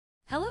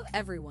Hello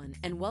everyone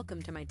and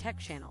welcome to my tech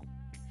channel.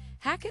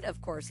 Hackett, of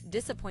course,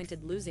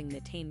 disappointed losing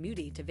Netane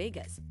Muti to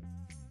Vegas.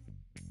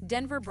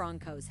 Denver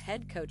Broncos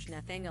head coach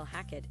Nathaniel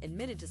Hackett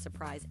admitted to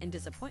surprise and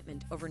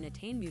disappointment over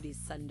Netane Muti's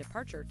sudden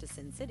departure to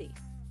Sin City.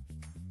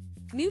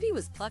 Muti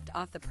was plucked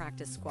off the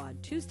practice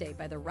squad Tuesday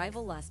by the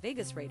rival Las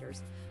Vegas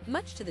Raiders,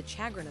 much to the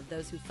chagrin of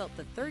those who felt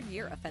the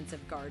third-year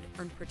offensive guard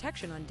earned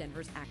protection on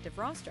Denver's active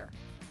roster.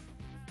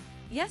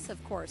 Yes,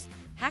 of course,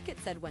 Hackett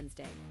said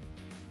Wednesday.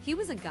 He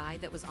was a guy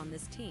that was on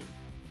this team,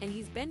 and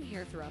he's been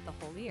here throughout the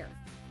whole year.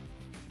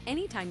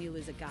 Anytime you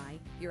lose a guy,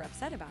 you're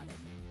upset about it,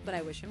 but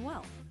I wish him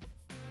well.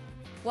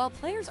 While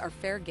players are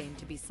fair game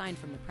to be signed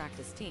from the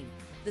practice team,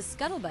 the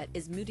scuttlebutt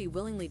is Muti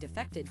willingly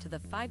defected to the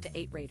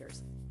 5-8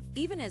 Raiders,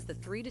 even as the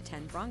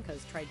 3-10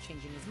 Broncos tried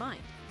changing his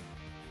mind.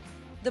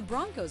 The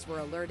Broncos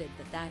were alerted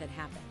that had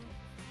happened.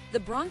 The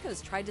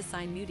Broncos tried to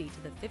sign Muti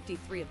to the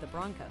 53 of the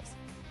Broncos.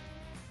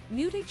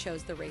 Muti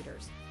chose the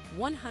Raiders,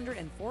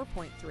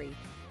 104.3,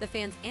 the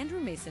fan's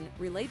Andrew Mason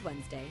relayed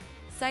Wednesday,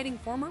 citing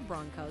former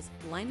Broncos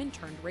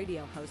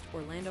lineman-turned-radio host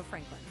Orlando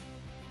Franklin.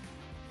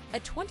 A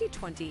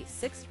 2020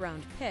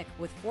 sixth-round pick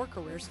with 4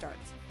 career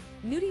starts,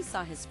 Muti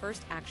saw his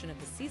first action of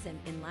the season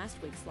in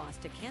last week's loss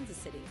to Kansas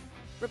City,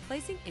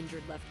 replacing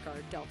injured left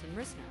guard Dalton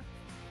Risner.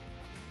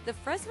 The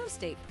Fresno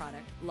State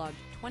product logged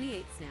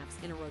 28 snaps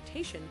in a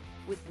rotation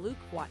with Luke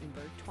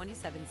Wattenberg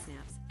 27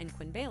 snaps and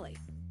Quinn Bailey.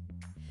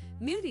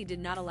 Muti did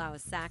not allow a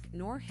sack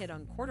nor hit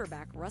on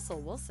quarterback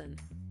Russell Wilson.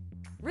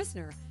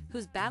 Risner,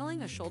 who's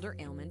battling a shoulder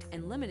ailment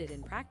and limited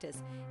in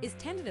practice, is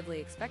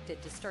tentatively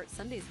expected to start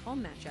Sunday's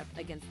home matchup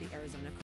against the Arizona